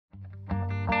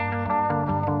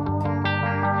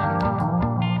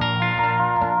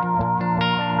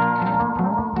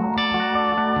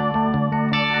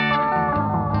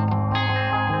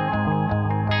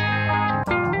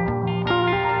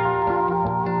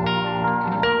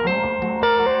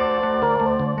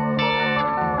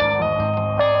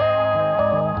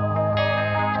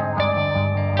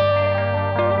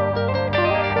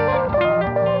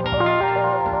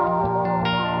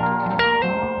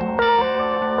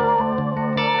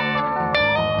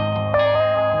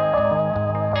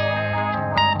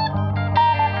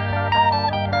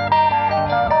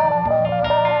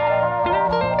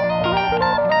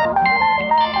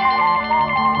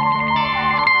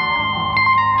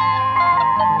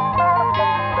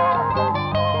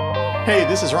Hey,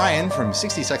 this is Ryan from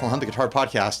 60 Second Hunt the Guitar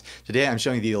Podcast. Today I'm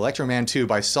showing the Electroman MkII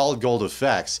by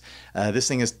SolidGoldFX. This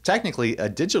thing is technically a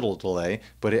digital delay,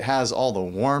 but it has all the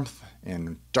warmth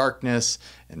and darkness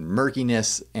and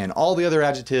murkiness and all the other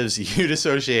adjectives you'd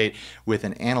associate with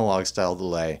an analog style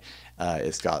delay.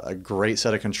 It's got a great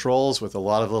set of controls with a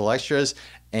lot of little extras,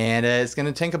 and it's going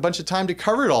to take a bunch of time to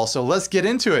cover it all, so let's get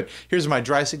into it. Here's my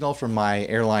dry signal from my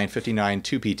Airline 59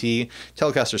 2PT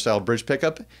Telecaster style bridge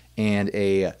pickup and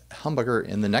a humbucker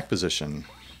in the neck position.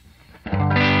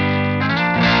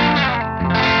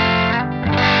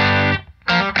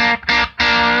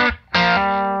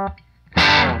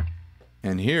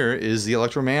 And here is the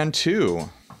Electroman MkII.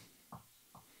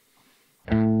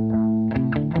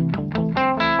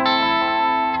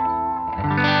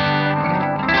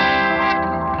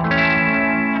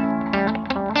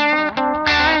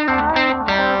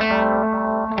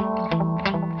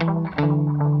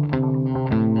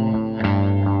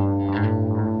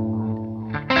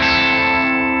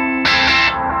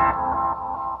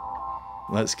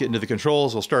 Let's get into the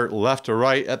controls. We'll start left to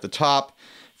right at the top.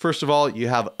 First of all, you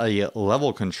have a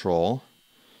level control.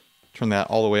 Turn that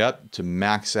all the way up to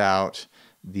max out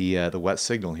the wet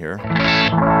signal here.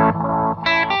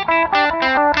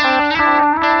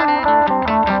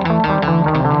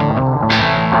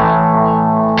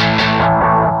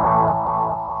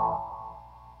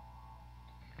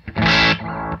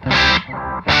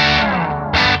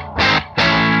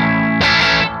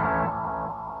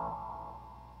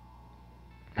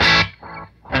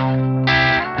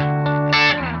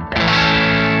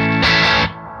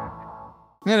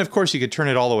 And of course you could turn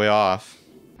it all the way off,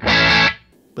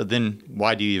 but then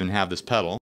why do you even have this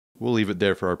pedal? We'll leave it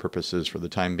there for our purposes for the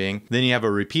time being. Then you have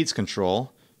a repeats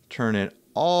control. Turn it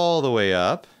all the way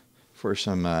up for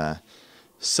some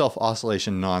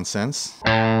self-oscillation nonsense.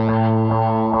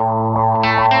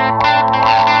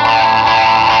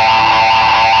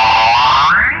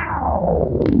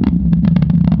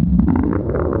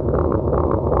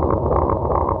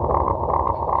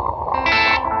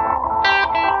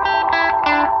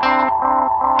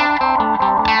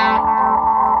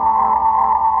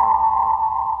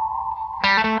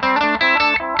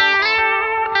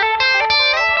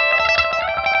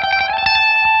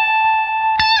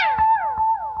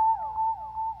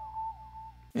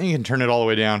 And you can turn it all the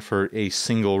way down for a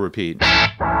single repeat.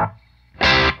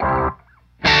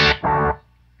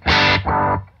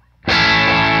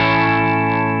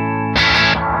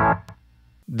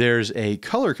 There's a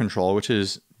color control, which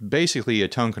is basically a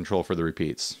tone control for the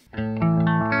repeats.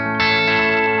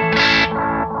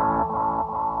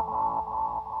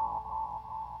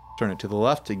 Turn it to the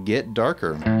left to get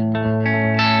darker.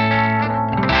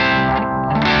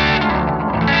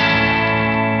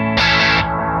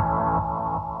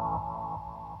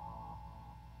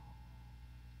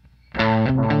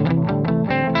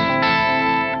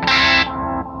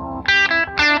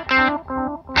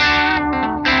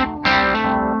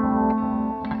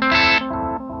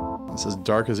 It's as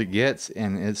dark as it gets,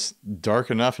 and it's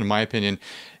dark enough in my opinion.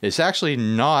 It's actually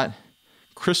not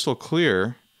crystal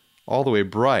clear all the way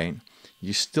bright.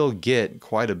 You still get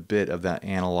quite a bit of that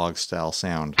analog style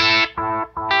sound.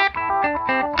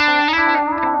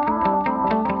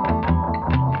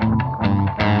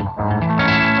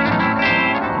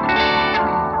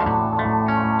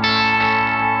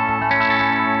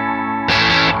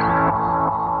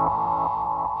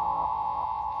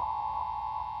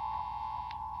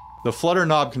 The flutter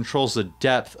knob controls the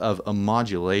depth of a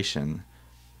modulation.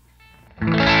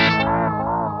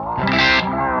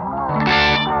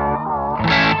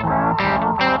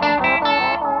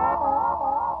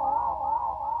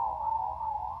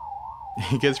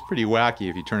 It gets pretty wacky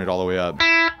if you turn it all the way up.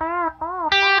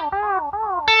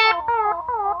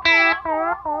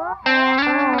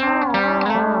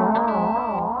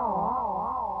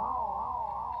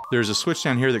 There's a switch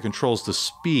down here that controls the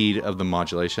speed of the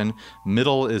modulation.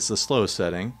 Middle is the slow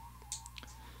setting.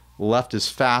 Left is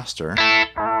faster.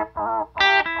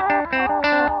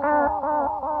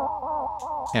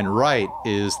 And right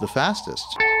is the fastest.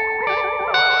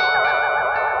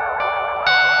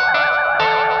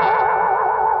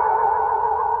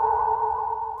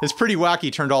 It's pretty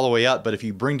wacky turned all the way up, but if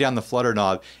you bring down the flutter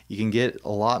knob, you can get a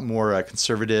lot more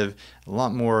conservative, a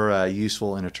lot more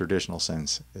useful in a traditional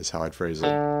sense, is how I'd phrase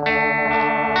it.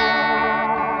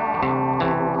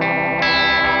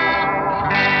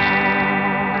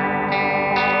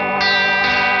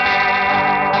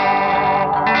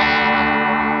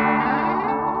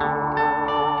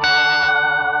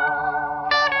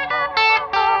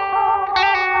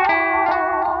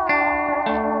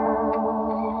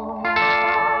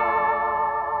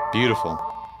 Beautiful.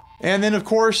 And then, of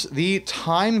course, the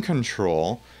time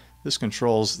control. This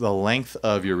controls the length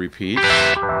of your repeat.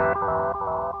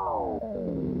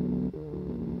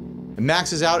 It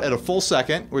maxes out at a full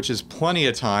second, which is plenty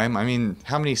of time. I mean,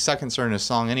 how many seconds are in a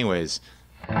song anyways?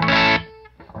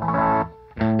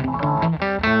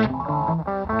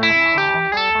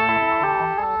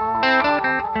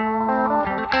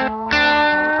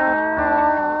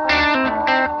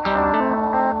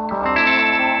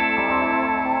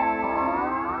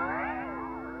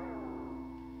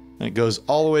 And it goes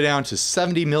all the way down to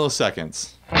 70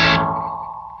 milliseconds.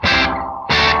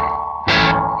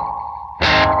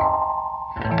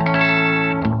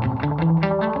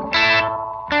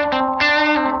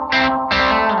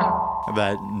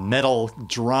 That metal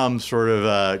drum sort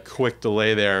of quick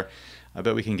delay there. I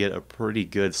bet we can get a pretty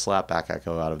good slapback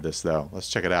echo out of this though. Let's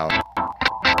check it out.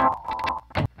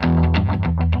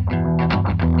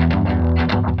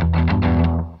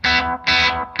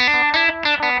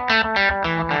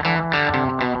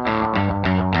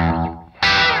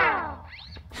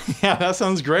 Yeah, that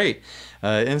sounds great.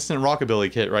 Instant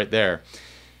rockabilly kit right there.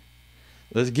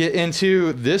 Let's get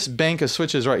into this bank of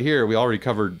switches right here. We already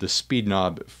covered the speed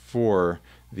knob for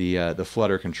the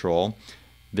flutter control.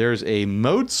 There's a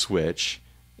mode switch,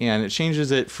 and it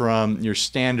changes it from your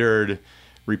standard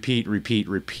repeat, repeat,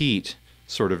 repeat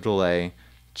sort of delay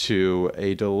to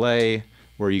a delay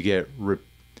where you get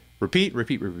repeat,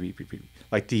 repeat, repeat, repeat.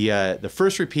 Like the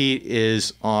first repeat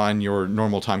is on your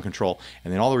normal time control,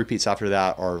 and then all the repeats after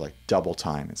that are like double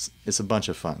time. It's a bunch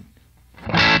of fun.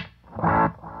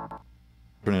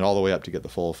 Turn it all the way up to get the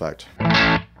full effect.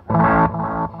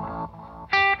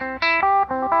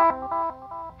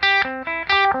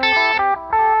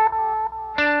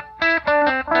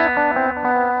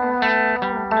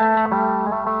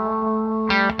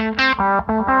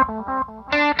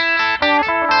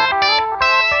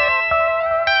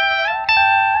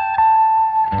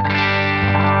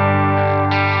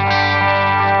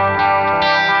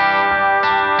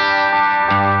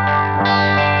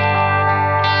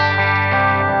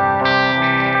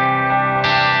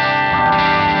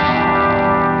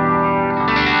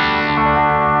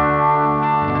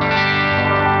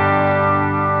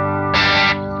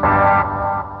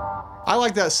 I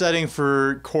like that setting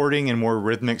for chording and more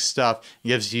rhythmic stuff. It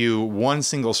gives you one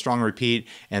single strong repeat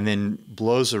and then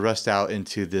blows the rest out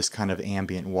into this kind of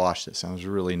ambient wash that sounds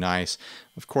really nice.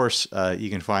 Of course, you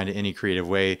can find any creative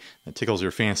way that tickles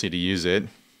your fancy to use it.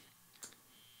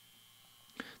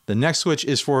 The next switch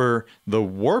is for the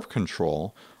warp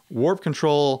control. Warp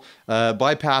control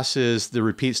bypasses the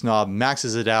repeats knob,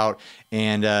 maxes it out,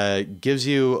 and gives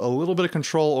you a little bit of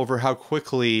control over how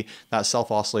quickly that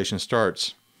self-oscillation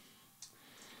starts.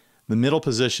 The middle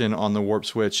position on the warp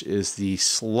switch is the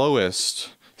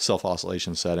slowest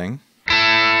self-oscillation setting.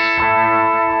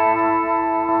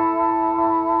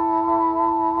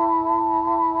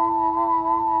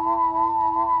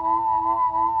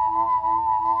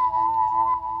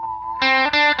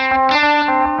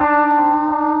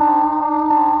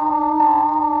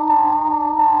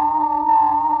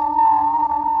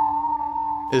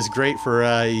 Is great for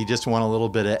you just want a little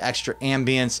bit of extra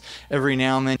ambience every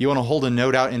now and then. You want to hold a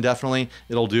note out indefinitely,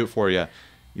 it'll do it for you.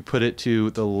 You put it to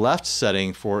the left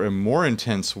setting for a more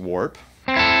intense warp.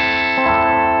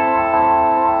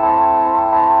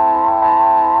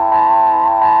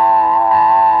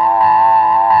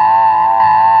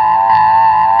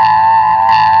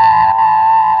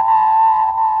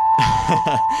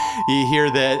 You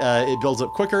hear that it builds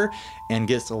up quicker and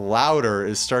gets louder.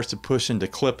 It starts to push into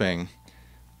clipping.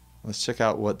 Let's check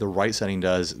out what the right setting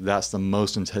does. That's the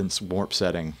most intense warp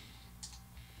setting.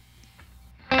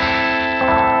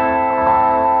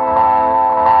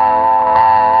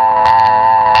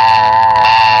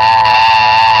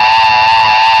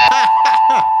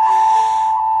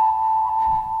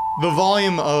 The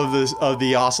volume of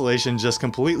the oscillation just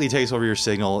completely takes over your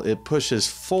signal. It pushes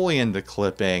fully into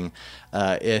clipping.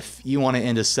 If you want to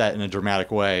end a set in a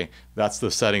dramatic way, that's the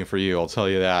setting for you, I'll tell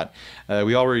you that.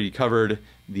 We already covered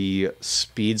the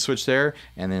speed switch there,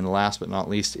 and then last but not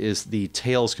least is the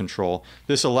tails control.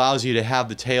 This allows you to have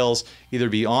the tails either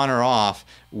be on or off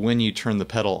when you turn the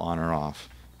pedal on or off.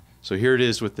 So here it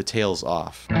is with the tails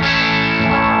off.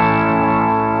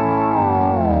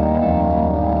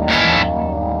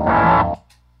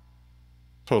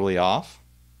 Totally off.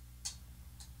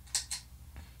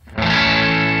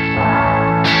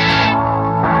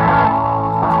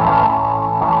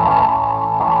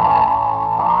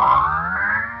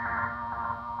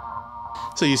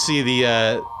 So you see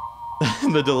the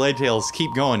the delay tails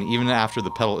keep going even after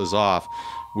the pedal is off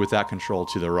with that control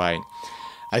to the right.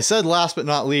 I said last but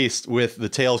not least with the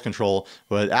tails control,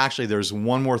 but actually there's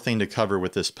one more thing to cover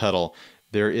with this pedal.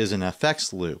 There is an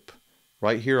FX loop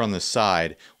right here on the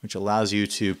side, which allows you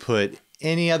to put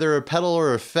any other pedal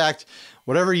or effect,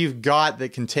 whatever you've got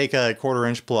that can take a 1/4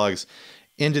 inch plugs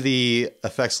into the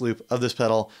effects loop of this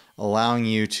pedal, allowing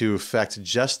you to affect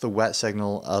just the wet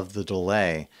signal of the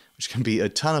delay, which can be a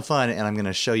ton of fun. And I'm going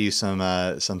to show you some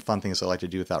fun things I like to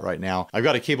do with that right now. I've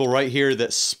got a cable right here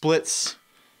that splits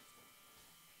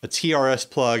a TRS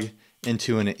plug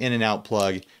into an in and out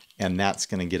plug, and that's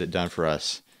going to get it done for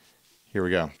us. Here we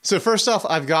go. So first off,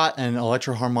 I've got an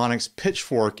Electro-Harmonix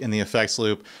pitchfork in the effects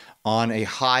loop on a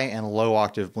high and low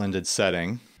octave blended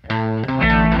setting.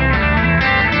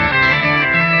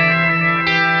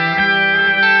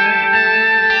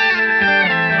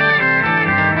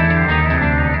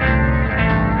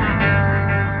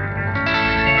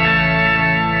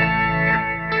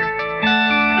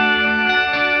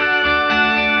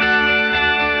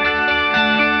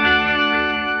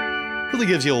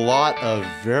 Gives you a lot of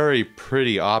very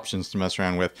pretty options to mess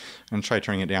around with. I'm going to try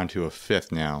turning it down to a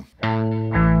 5th now.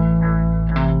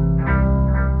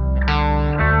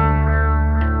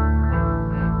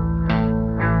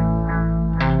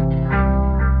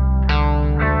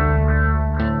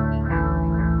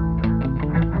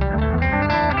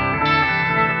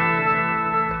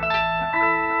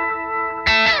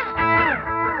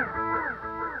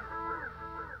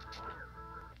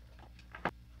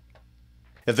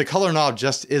 If the color knob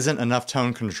just isn't enough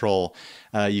tone control,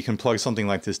 you can plug something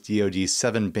like this DoD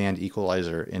 7-band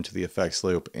equalizer into the effects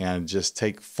loop and just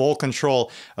take full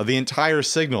control of the entire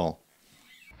signal.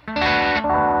 Here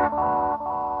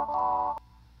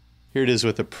it is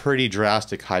with a pretty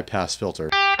drastic high-pass filter.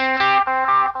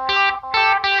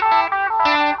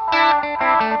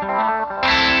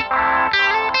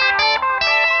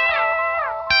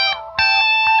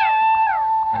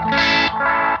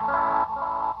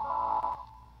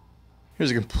 Here's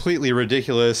a completely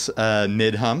ridiculous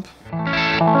mid-hump.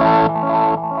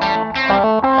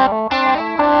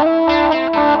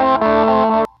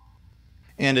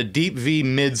 And a deep V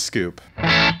mid-scoop.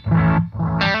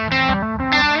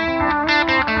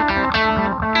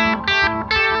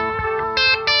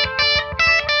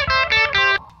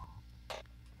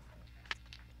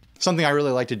 Something I really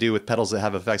like to do with pedals that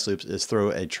have effects loops is throw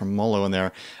a tremolo in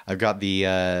there. I've got the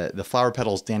Flower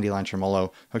Pedals Dandelion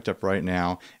Tremolo hooked up right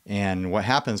now, and what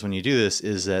happens when you do this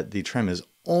is that the trim is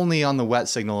only on the wet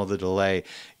signal of the delay.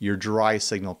 Your dry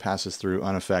signal passes through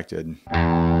unaffected.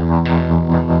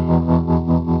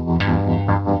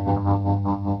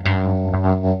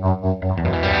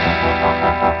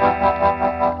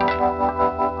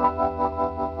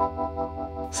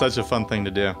 Such a fun thing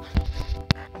to do.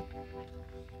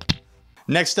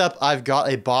 Next up, I've got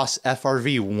a Boss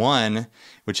FRV1,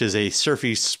 which is a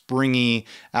surfy, springy,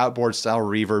 outboard style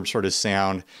reverb sort of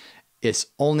sound. It's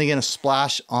only going to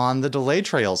splash on the delay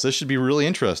trails. This should be really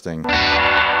interesting. Let's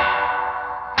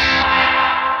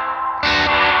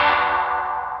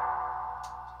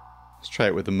try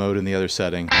it with the mode in the other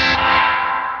setting.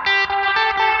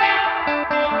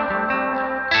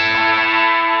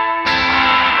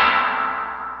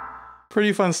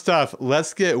 Pretty fun stuff.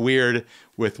 Let's get weird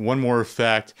with one more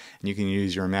effect, and you can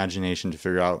use your imagination to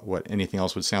figure out what anything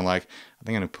else would sound like. I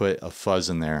think I'm going to put a fuzz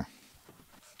in there.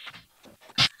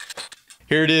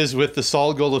 Here it is with the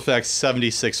SolidGoldFX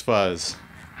 76 fuzz.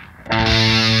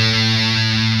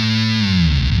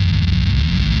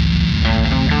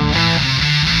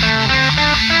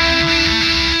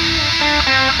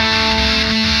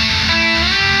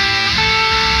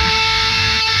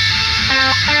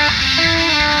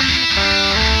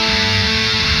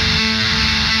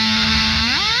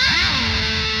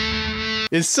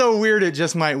 It's so weird it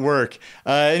just might work.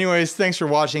 Anyways, thanks for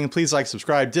watching. Please like,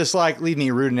 subscribe, dislike, leave me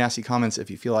rude and nasty comments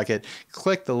if you feel like it.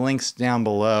 Click the links down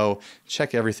below,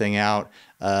 check everything out,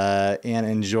 and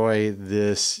enjoy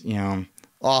this,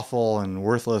 awful and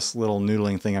worthless little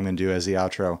noodling thing I'm gonna do as the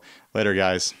outro. Later,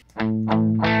 guys.